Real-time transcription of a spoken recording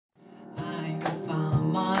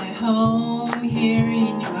home here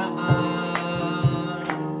in your arms.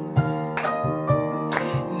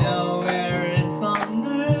 Nowhere else on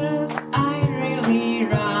earth I'd really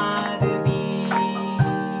rather be.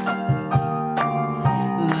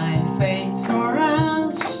 Life waits for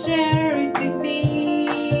us, share it with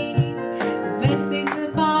me. The best is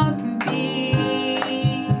about to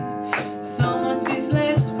be. So much is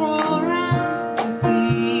left for us to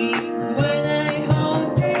see. When I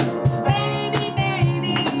hold you, baby,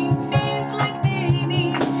 baby, feels like baby,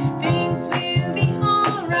 things will be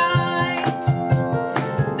alright.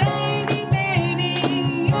 Baby, baby,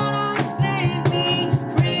 you're lost, baby,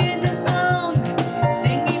 here's a song,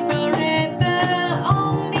 singing forever.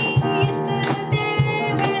 Only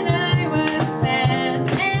yesterday when I was sad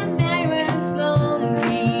and I was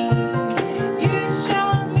lonely, you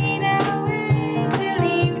showed me the way to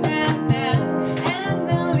leave the past and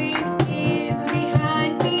the least tears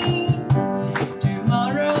behind me.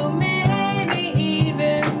 Tomorrow may be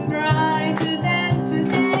even brighter than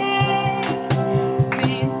today,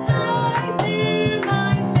 since I threw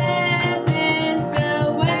my sadness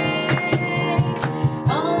away.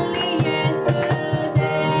 Only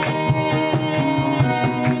yesterday,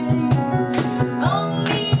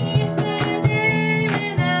 only yesterday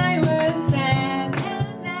when I was sad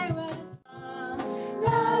and I was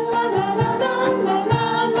la la la la la la la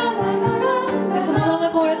la la。そのまま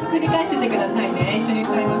コーラス繰り返しててくださいね。一緒に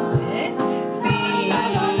歌いますね。Sing,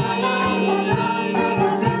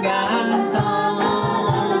 sing a song.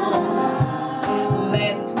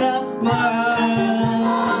 Let the world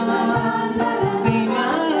sing a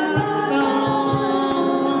song.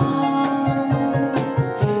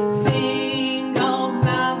 Sing of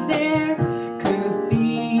love there could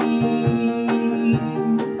be.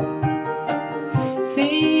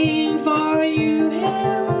 Sing for you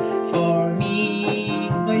and for me.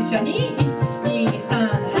 ご一緒に。